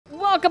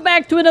welcome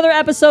back to another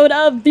episode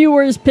of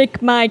Viewers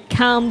Pick My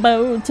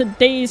Combo.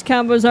 Today's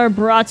combos are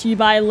brought to you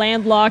by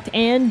Landlocked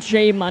and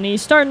J-Money.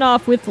 Starting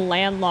off with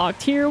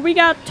Landlocked here, we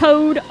got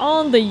Toad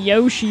on the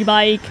Yoshi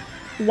bike,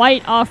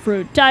 white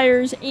off-road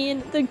tires,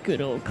 and the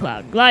good old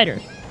Cloud Glider.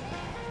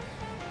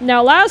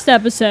 Now last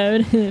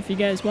episode, if you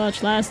guys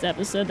watched last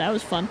episode, that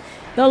was fun.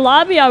 The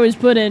lobby I was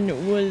put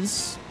in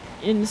was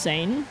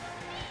insane.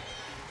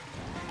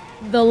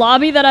 The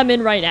lobby that I'm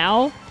in right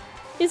now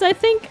is, I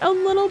think, a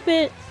little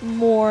bit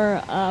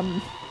more,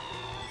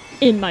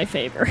 in my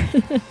favor.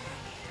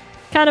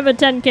 Kind of a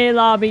 10k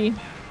lobby.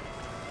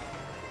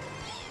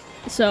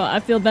 So, I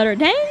feel better.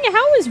 Dang,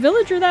 how is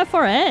Villager that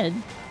far ahead?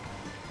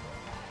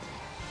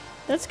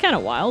 That's kind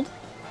of wild.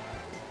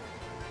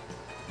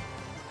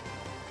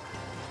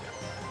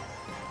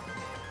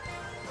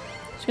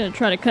 Just gonna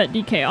try to cut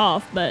DK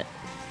off, but...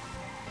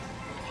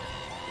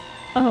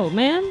 Oh,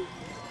 man.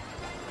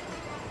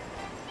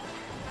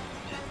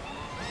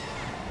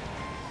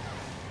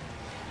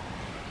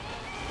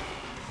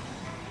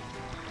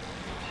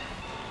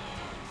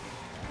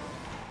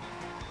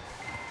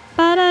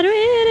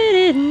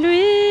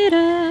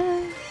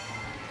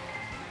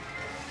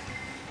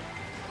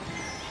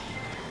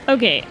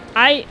 Okay,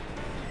 I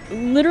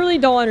literally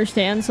don't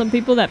understand some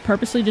people that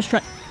purposely just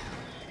try...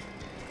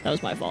 That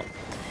was my fault.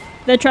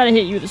 They try to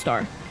hit you with a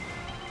star.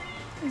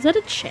 Is that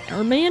a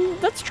Charmander?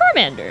 That's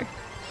Charmander.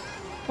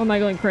 Or am I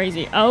going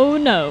crazy? Oh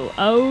no,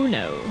 oh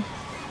no.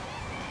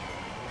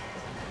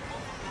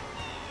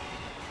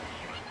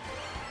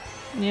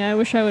 Yeah, I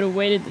wish I would have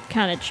waited to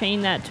kind of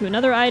chain that to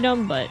another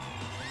item, but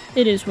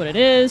it is what it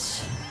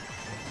is.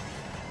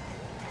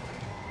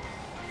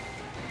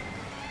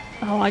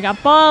 Oh, I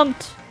got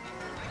bumped.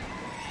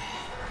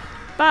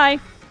 Bye.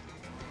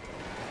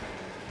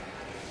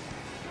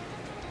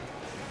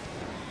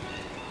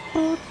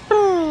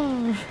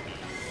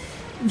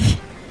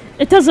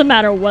 It doesn't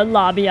matter what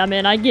lobby I'm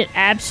in, I get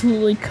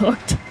absolutely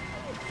cooked.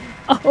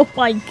 Oh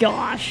my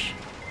gosh.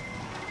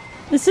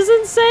 This is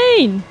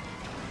insane.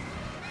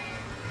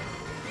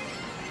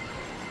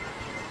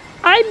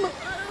 I'm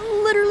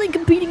literally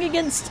competing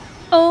against...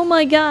 Oh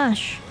my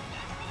gosh.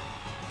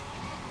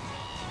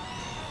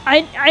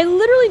 I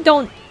literally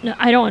don't...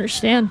 I don't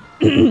understand.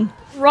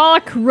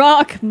 Rock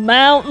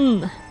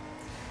Mountain.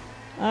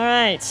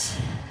 Alright.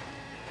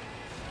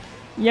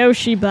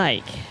 Yoshi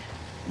bike.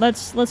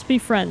 Let's be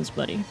friends,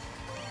 buddy.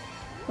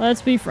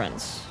 Let's be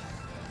friends.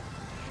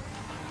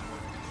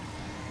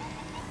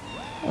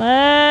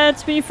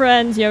 Let's be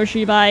friends,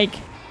 Yoshi bike.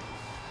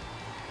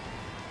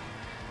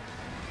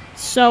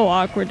 So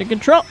awkward to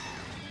control.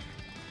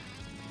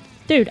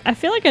 Dude, I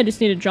feel like I just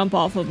need to jump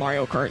off of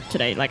Mario Kart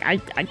today. Like, I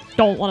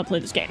don't want to play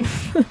this game.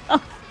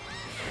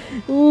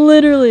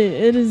 Literally,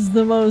 it is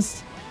the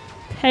most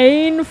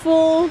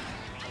painful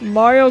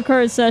Mario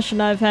Kart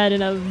session I've had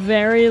in a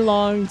very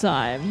long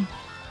time.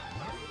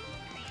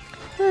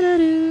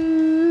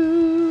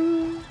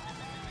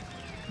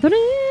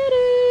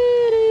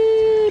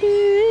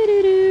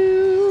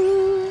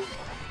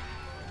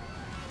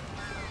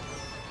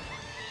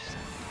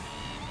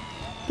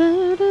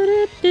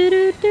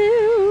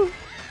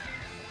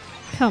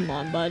 Come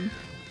on, bud.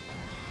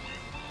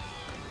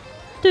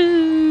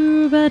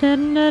 Whew!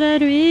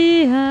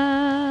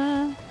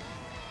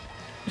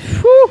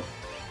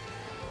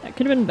 That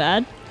could have been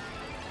bad.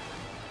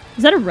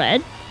 Is that a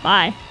red?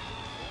 Bye.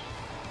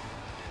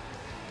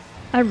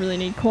 I really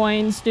need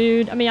coins,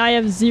 dude. I mean, I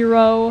have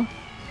 0.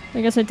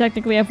 I guess I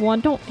technically have 1.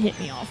 Don't hit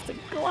me off the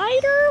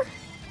glider.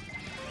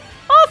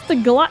 Off the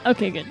glider.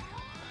 Okay, good.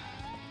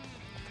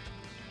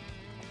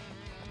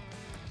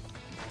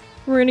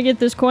 We're gonna get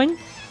this coin.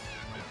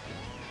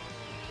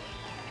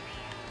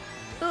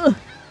 Ugh.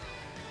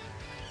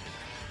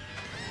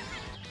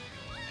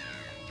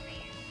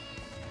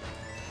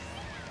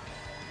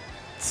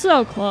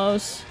 So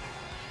close.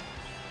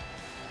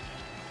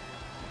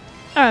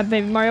 Alright,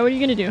 baby Mario, what are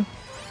you gonna do?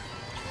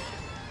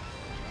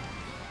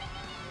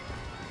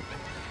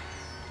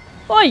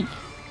 Oi!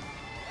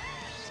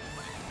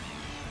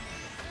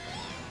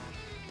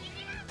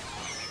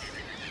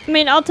 I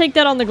mean, I'll take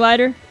that on the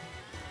glider.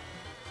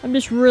 I'm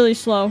just really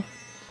slow.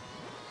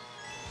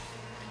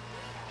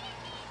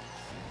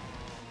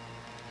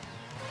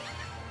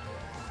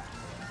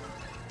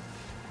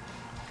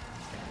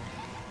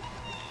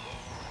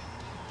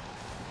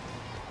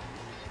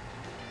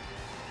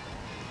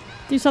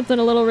 Do something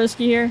a little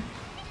risky here.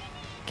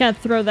 Can't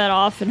throw that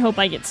off and hope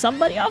I get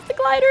somebody off the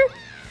glider.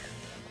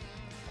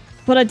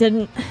 But I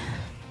didn't.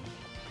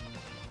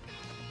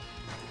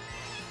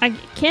 I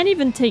can't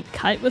even take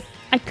kite with...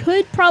 I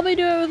could probably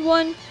do it with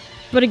 1.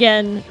 But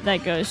again,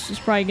 that ghost is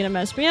probably gonna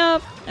mess me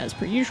up. As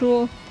per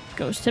usual.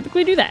 Ghosts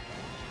typically do that.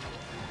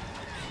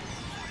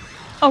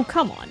 Oh,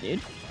 come on,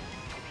 dude.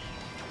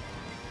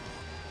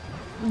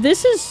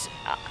 This is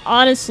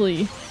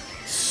honestly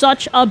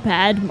such a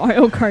bad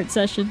Mario Kart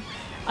session.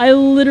 I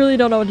literally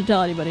don't know what to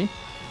tell anybody.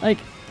 Like,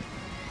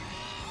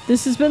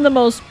 this has been the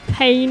most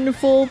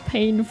painful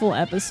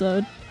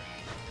episode.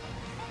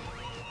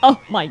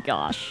 Oh my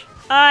gosh.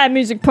 Ah,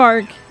 Music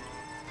Park.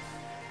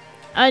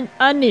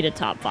 I need a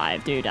top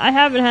 5, dude. I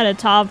haven't had a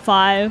top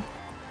 5.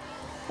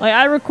 Like,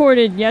 I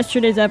recorded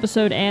yesterday's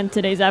episode and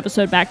today's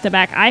episode back to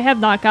back. I have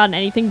not gotten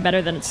anything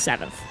better than a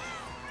 7th.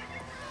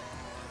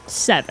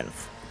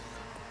 7th.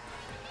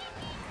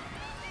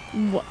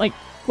 What, like,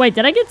 wait,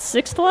 did I get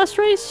 6th last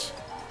race?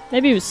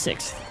 Maybe it was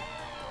 6th.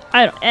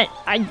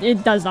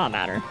 It does not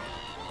matter.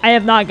 I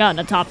have not gotten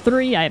a top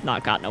 3. I have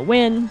not gotten a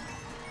win.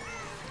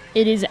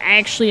 It is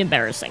actually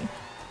embarrassing.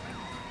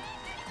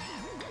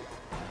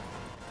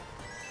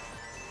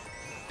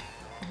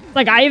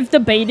 Like, I've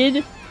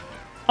debated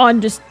on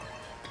just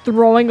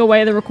throwing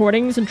away the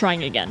recordings and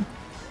trying again.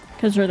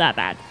 Because they're that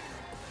bad.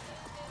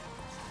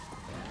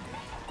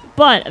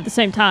 But, at the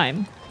same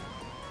time,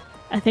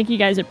 I think you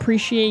guys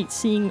appreciate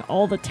seeing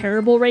all the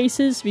terrible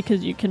races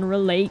because you can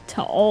relate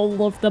to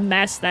all of the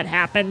mess that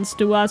happens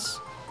to us.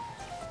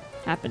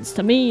 Happens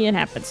to me and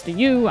happens to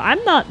you.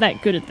 I'm not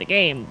that good at the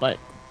game, but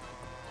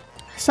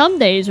some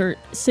days are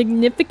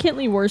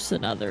significantly worse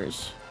than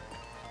others.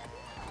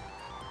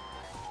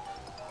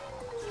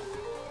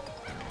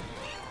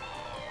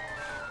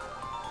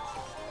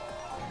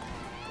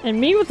 And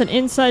me with an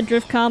inside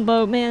drift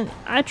combo, man,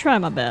 I try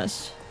my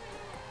best.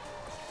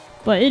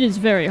 But it is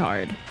very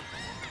hard.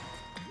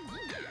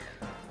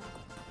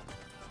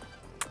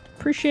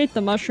 Appreciate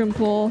the mushroom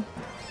pull.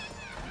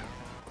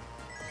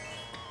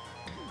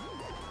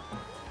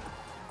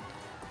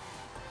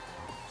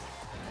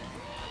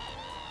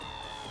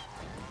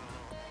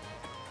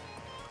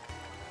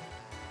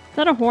 Is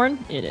that a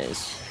horn? It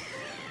is.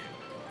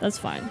 That's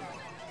fine.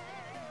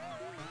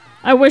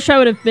 I wish I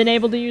would have been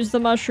able to use the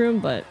mushroom,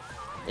 but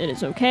it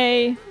is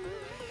okay.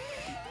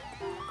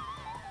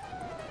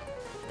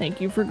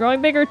 Thank you for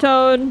growing bigger,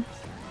 Toad.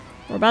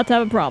 We're about to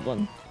have a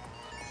problem.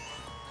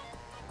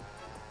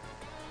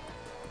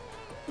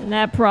 And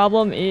that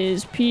problem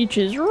is Peach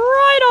is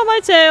right on my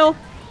tail.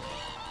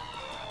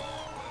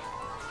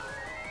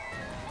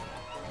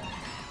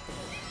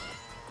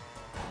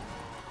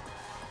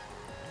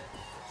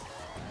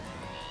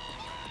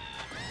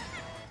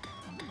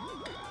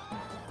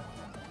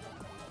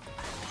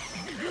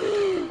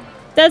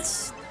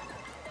 That's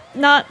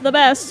not the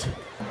best.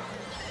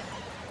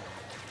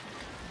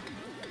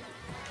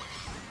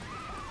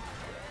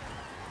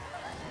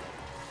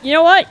 You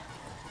know what?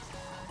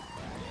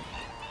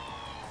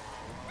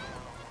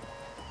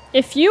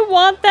 If you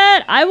want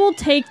that, I will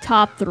take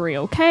top 3,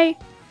 okay?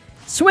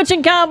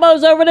 Switching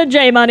combos over to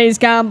J-Money's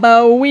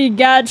combo. We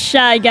got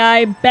Shy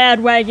Guy,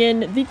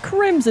 Badwagon, the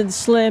Crimson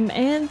Slim,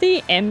 and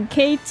the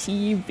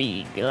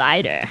MKTV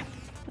Glider.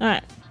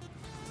 Alright.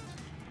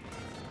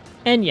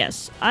 And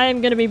yes, I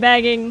am gonna be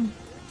bagging.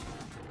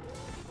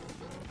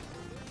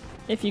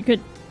 If you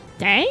could...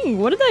 Dang,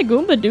 what did that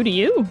Goomba do to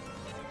you?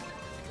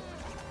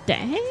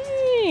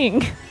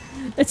 Dang.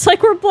 It's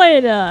like we're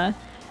playing a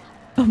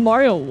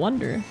Mario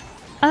Wonder.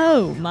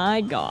 Oh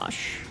my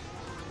gosh.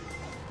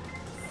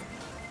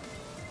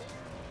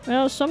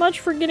 Well, so much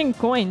for getting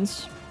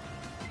coins.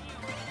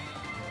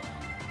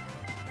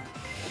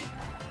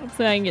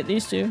 Hopefully I can get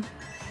these 2. And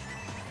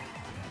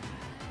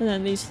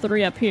then these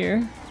 3 up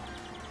here.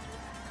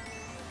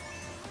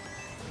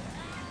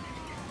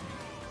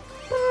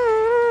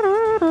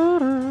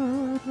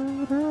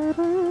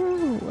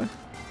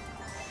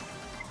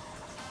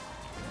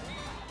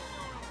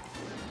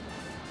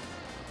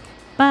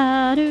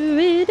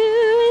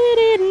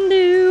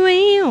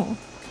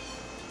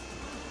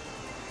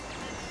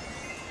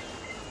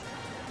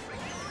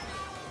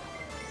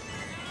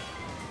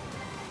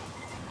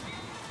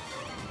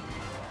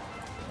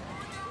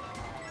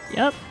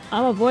 Yep,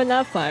 I'm avoiding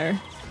that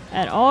fire.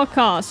 At all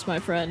costs, my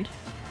friend.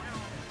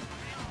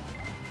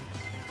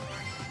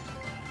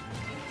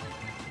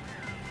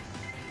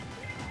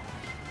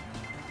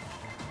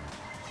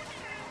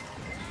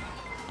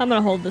 I'm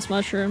gonna hold this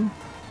mushroom.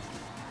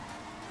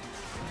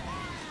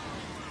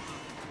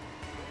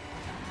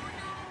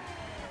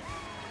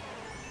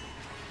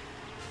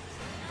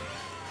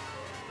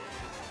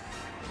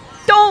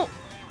 Don't!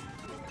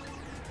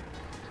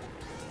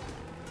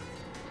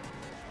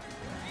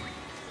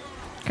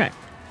 Okay.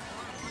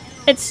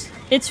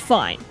 It's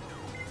fine.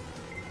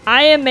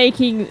 I am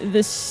making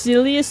the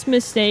silliest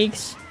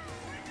mistakes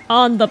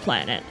on the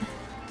planet.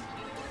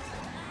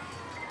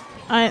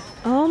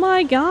 Oh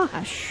my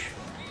gosh.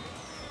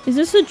 Is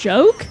this a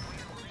joke?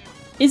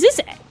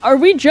 Are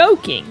we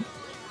joking?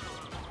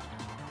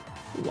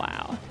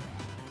 Wow.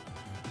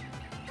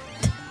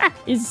 That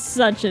is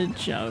such a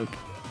joke.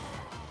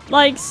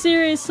 Like,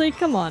 seriously,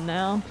 come on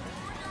now.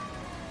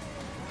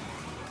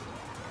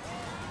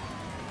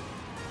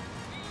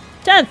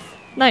 10th!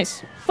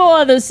 Nice.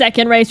 For the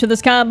second race for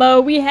this combo,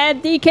 we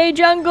had DK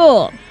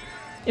Jungle.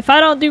 If I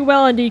don't do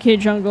well in DK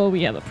Jungle,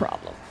 we have a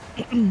problem.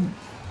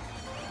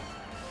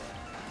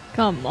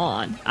 Come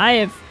on.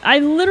 I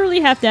literally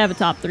have to have a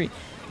top 3.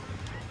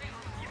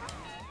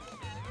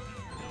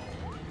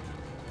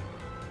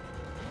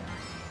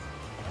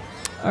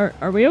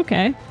 Are we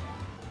okay?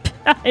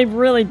 I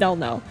really don't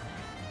know.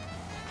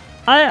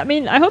 I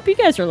mean, I hope you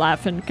guys are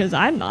laughing, because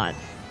I'm not.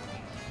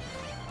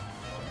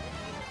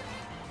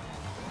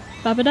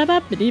 Oh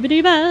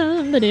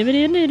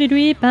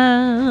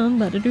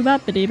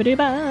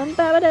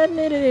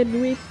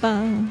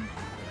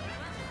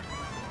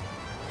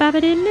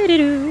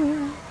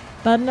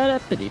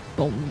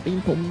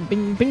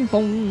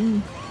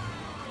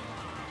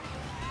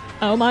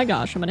my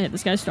gosh, I'm gonna hit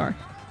this guy's star.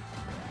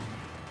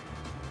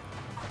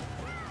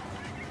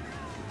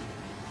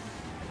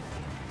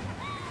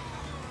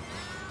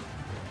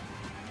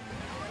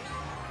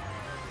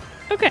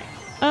 Okay,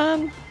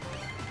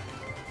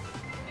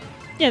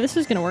 yeah, this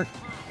is gonna work.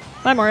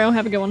 Bye, Mario.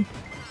 Have a good one.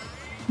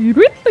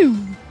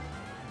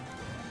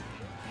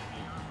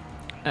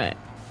 Alright.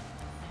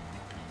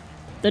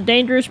 The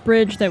dangerous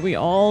bridge that we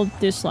all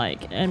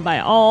dislike. And by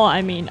all,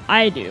 I mean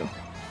I do.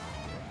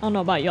 I don't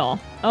know about y'all.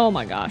 Oh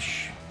my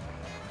gosh.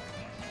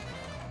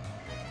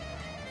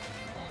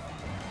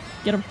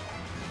 Get him.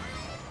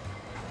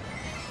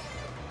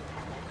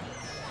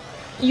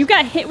 You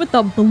got hit with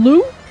the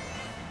blue?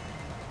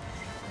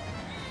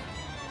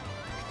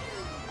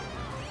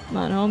 Come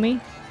on, homie.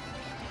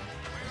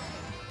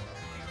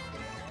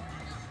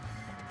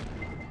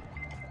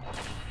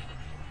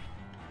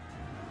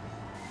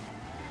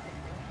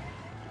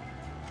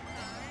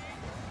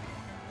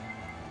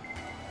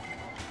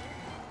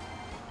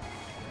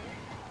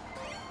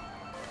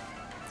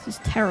 This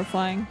is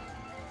terrifying.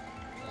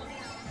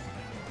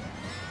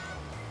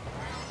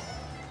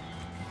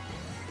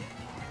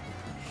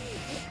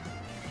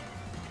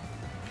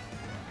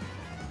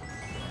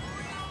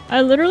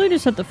 I literally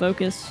just have to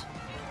focus.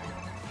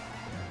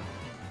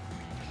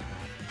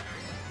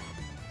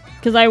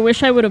 Because I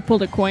wish I would have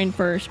pulled a coin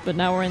first, but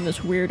now we're in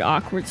this weird,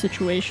 awkward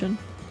situation.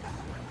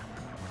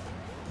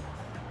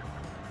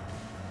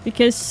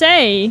 Because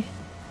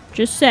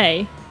just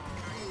say,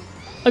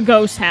 a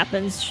ghost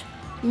happens.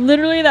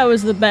 Literally, that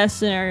was the best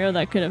scenario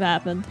that could have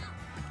happened.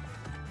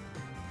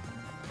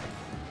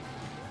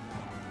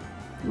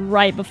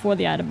 Right before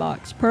the item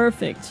box.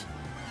 Perfect.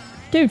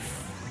 Dude,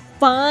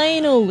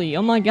 finally!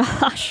 Oh my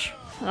gosh.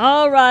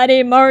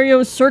 Alrighty,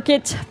 Mario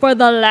Circuit for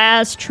the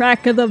last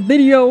track of the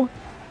video.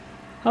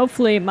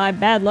 Hopefully my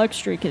bad luck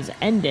streak has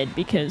ended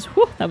because,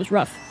 whew, that was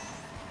rough.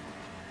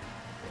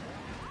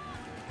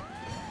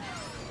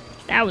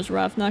 That was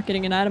rough, not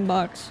getting an item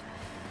box.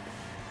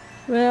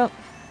 Well,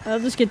 I'll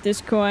just get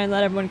this coin,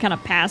 let everyone kind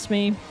of pass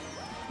me.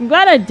 I'm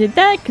glad I did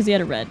that because he had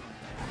a red.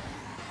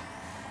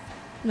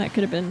 And that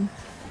could have been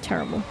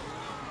terrible.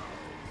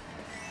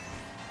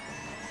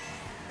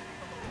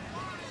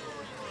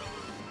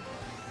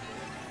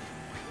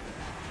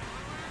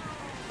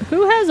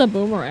 Who has a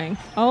boomerang?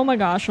 Oh my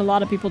gosh, a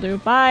lot of people do.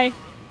 Bye.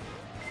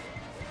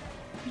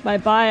 By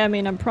bye, I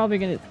mean I'm probably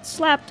gonna get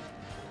slapped.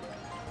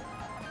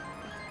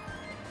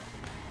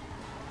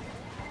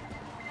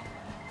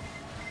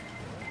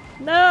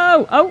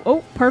 No! Oh,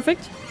 oh,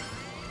 perfect.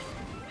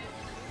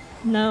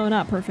 No,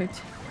 not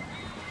perfect.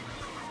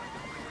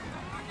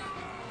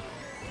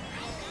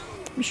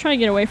 I'm just trying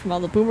to get away from all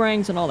the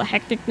boomerangs and all the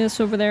hecticness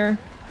over there.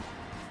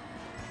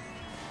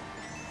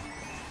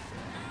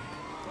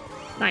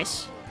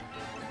 Nice.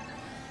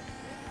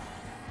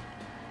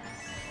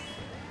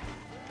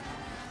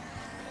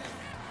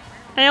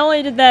 I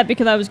only did that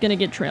because I was gonna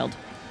get trailed.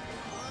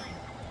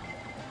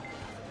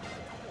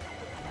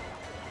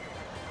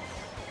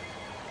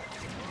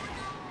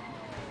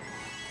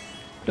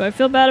 Do I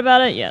feel bad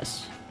about it?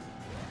 Yes.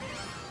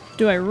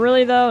 Do I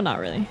really though? Not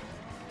really.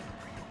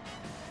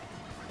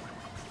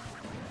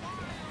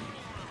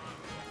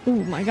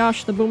 Ooh my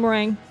gosh, the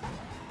boomerang.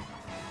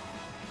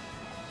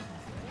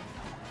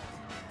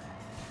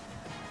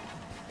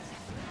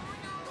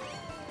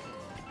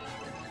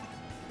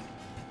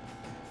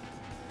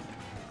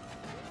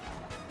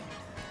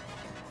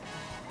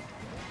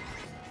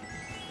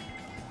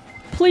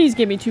 Please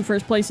give me 2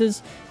 first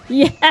places.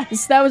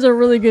 Yes, that was a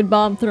really good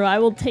bomb throw. I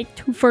will take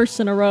 2 firsts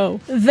in a row.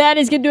 That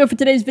is gonna do it for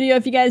today's video.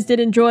 If you guys did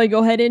enjoy,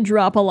 go ahead and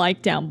drop a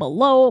like down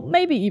below.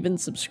 Maybe even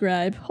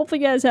subscribe. Hopefully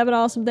you guys have an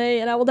awesome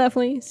day, and I will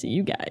definitely see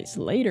you guys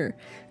later.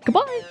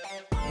 Goodbye!